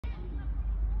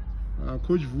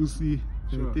Coach Vusi,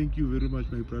 Sure. thank you very much,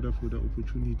 my brother, for the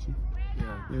opportunity.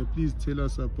 Yeah. Please tell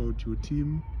us about your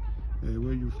team,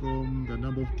 where you're from, the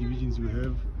number of divisions you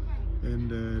have, and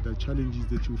the challenges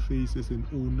that you face as an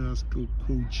owner stroke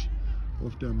coach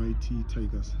of the Mighty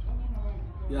Tigers.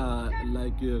 Yeah,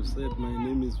 like you have said, my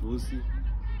name is Vusi.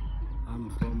 I'm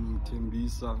from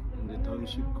Tembisa in the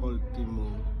township called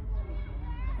Timo.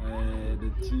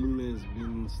 The team has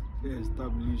been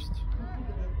established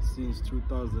since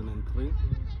 2003,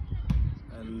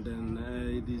 and then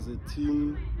it is a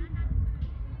team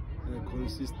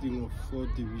consisting of 4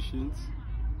 divisions.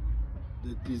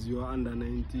 That is your under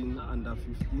 19, under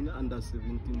 15, under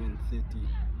 17 and 30.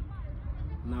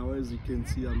 Now, as you can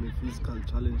see, I'm a physical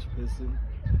challenge person.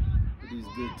 It is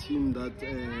the team that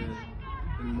in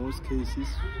most cases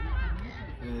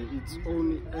its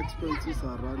own expenses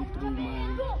are run through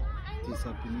my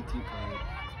disability card.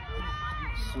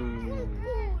 So,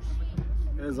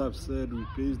 as I've said, we're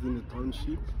based in the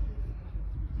township.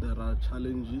 There are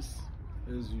challenges,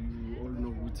 as you all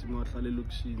know.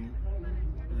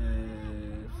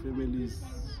 Families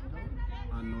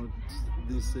are not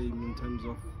the same in terms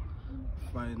of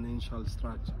financial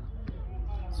structure,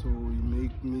 so we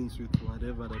make means with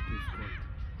whatever that we've got.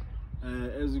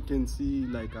 As you can see,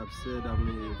 like I've said, I'm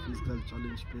a physical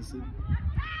challenge person.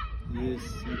 Yes,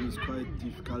 it is quite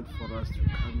difficult for us to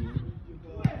come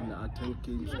here and attend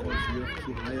games because we have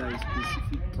to hire a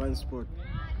specific transport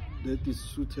that is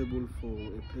suitable for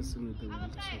a person with a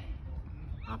wheelchair.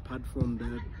 Apart from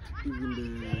that, even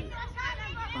the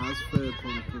bus fare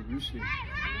contribution,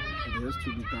 it has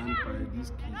to be done by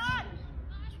these kids.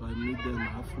 So I meet them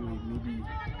halfway, maybe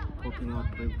popping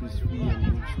out practice fee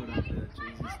and make sure that their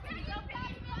jerseys is clean.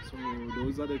 So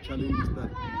those are the challenges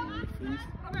that we face.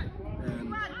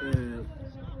 And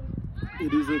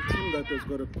it is a team that has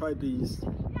got quite a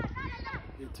history.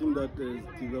 A team that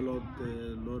has developed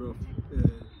a lot of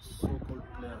so-called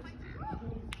players.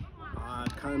 I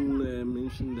can't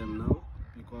mention them now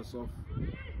because of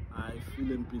I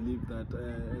feel and believe that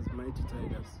as Mighty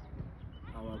Tigers,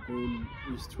 our goal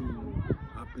is to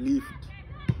uplift,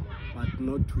 but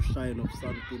not to shine of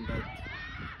something that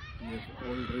we have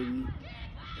already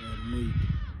made.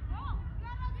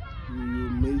 You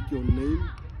make your name,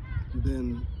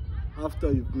 then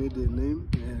after you've made a name,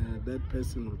 that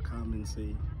person will come and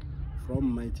say,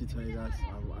 from Mighty Tigers,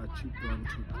 I've achieved 1,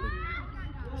 2,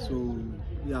 3. So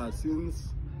yeah,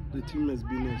 since the team has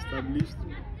been established,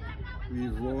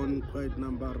 we've won quite a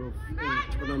number of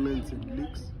tournaments and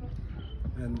leagues,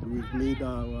 and we've made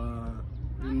our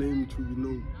name to be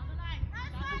known.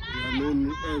 We are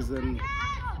known as an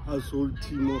household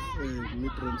team of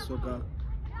Midrand Soccer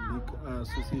League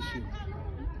Association,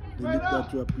 the league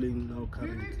that we are playing now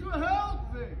currently.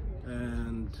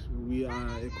 And we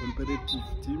are a competitive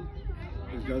team.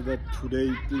 It's just that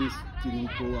today things didn't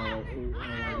go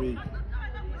our way.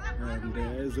 And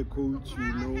as a coach,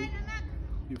 you know,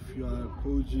 if you are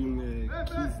coaching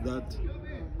kids that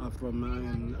are from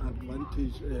an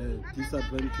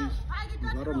disadvantaged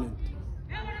environment,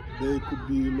 there could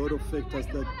be a lot of factors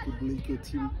that could make your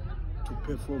team to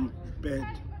perform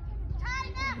bad.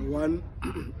 One,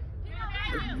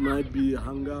 it might be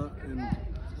hunger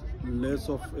and less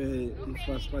of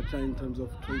infrastructure in terms of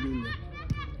training.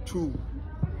 2,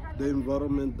 the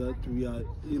environment that we are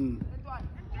in.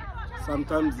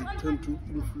 Sometimes it tends to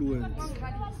influence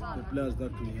the players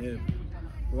that we have.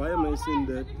 Why am I saying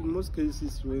that? In most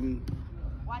cases, when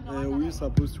we're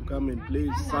supposed to come and play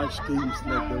such games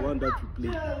like the one that we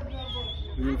play,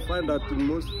 you will find that in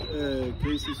most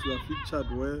cases we are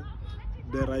featured where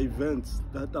there are events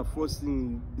that are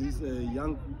forcing these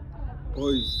young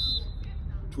boys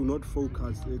to not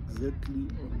focus exactly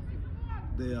on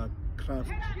their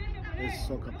craft as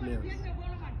soccer players.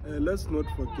 Let's not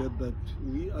forget that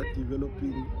we are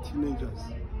developing teenagers,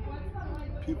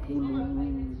 people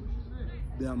who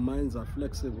their minds are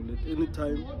flexible. At any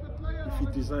time, if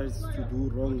it decides to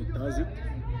do wrong, it does it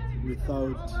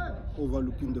without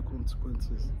overlooking the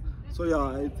consequences. So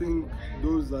yeah, I think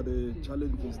those are the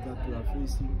challenges that we are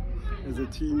facing as a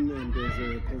team and as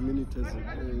a community as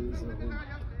a whole.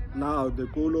 Now, the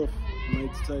goal of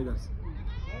Mighty Tigers,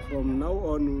 from now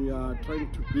on, we are trying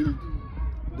to build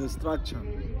the structure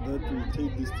that will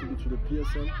take this team to the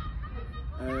PSL.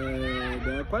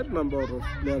 There are quite a number of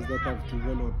players that have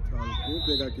developed. I'll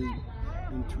go back again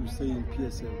into saying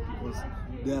PSL because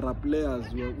there are players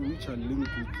which are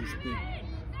linked with this thing.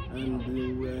 And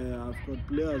I've got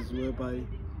players whereby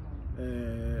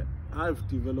I've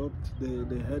developed,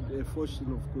 they had a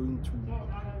fortune of going to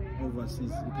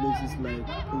overseas in places like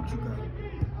Portugal.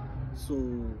 So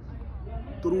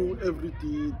through every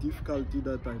difficulty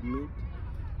that I made,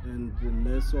 and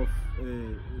less of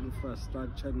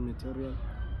infrastructure and material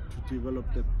to develop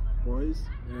the boys.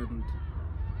 And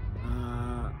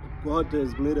God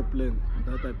has made a plan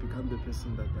that I become the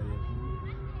person that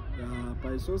I am.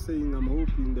 By so saying, I'm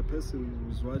hoping the person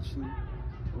who's watching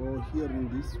or hearing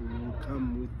this will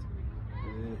come with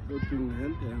a helping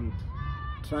hand and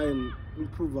try and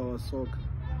improve our soccer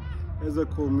as a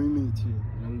community.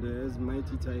 And as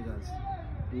Mighty Tigers,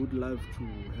 we would love to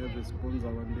have a sponsor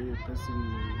one day, a person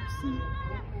will see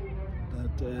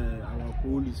that our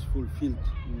goal is fulfilled.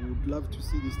 We would love to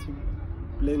see this team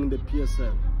playing the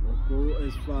PSL or go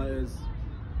as far as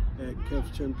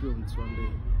CAF champions one day.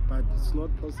 But it's not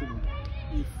possible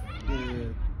if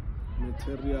the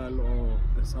material or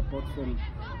the support from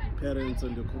parents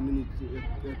and the community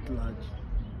at large,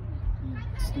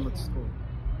 it's not strong.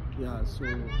 Yeah, so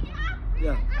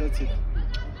yeah, that's it.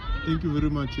 Thank you very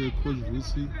much, Coach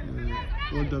Vusi.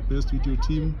 All the best with your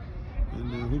team,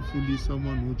 and hopefully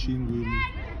someone watching will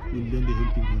lend a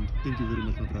helping hand. Thank you very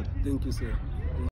much, my brother. Thank you, sir.